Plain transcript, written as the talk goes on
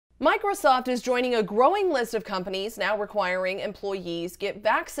Microsoft is joining a growing list of companies now requiring employees get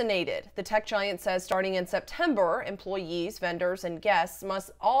vaccinated. The tech giant says starting in September, employees, vendors, and guests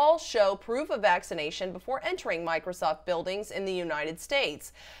must all show proof of vaccination before entering Microsoft buildings in the United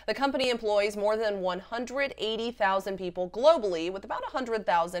States. The company employs more than 180,000 people globally, with about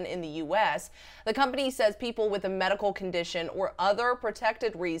 100,000 in the U.S. The company says people with a medical condition or other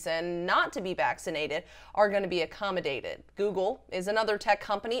protected reason not to be vaccinated are going to be accommodated. Google is another tech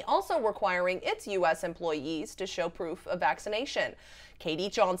company also requiring its U.S. employees to show proof of vaccination.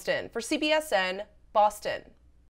 Johnston for CBSN, Boston.